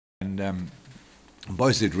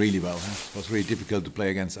boys did really well. It was really difficult to play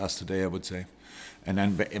against us today, I would say. And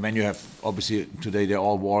then when you have, obviously today they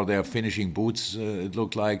all wore their finishing boots, it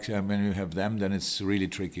looked like. When you have them, then it's really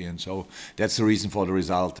tricky. And so that's the reason for the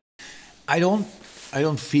result. I don't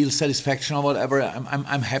feel satisfaction or whatever.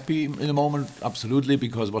 I'm happy in the moment, absolutely,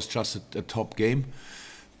 because it was just a top game.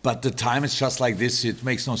 But the time is just like this. It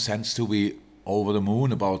makes no sense to be over the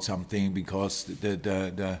moon about something because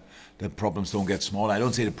the problems don't get smaller. I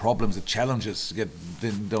don't say the problems, the challenges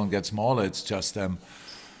don't get smaller. It's just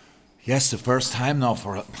yes, the first time now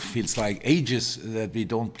for feels like ages that we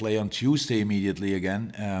don't play on Tuesday immediately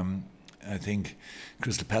again. I think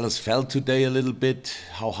Crystal Palace felt today a little bit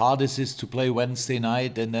how hard this is to play Wednesday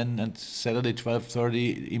night and then on Saturday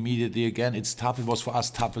 12:30 immediately again. It's tough. It was for us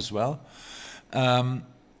tough as well.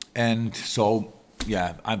 And so,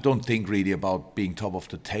 yeah, I don't think really about being top of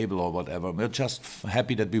the table or whatever. We're just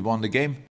happy that we won the game.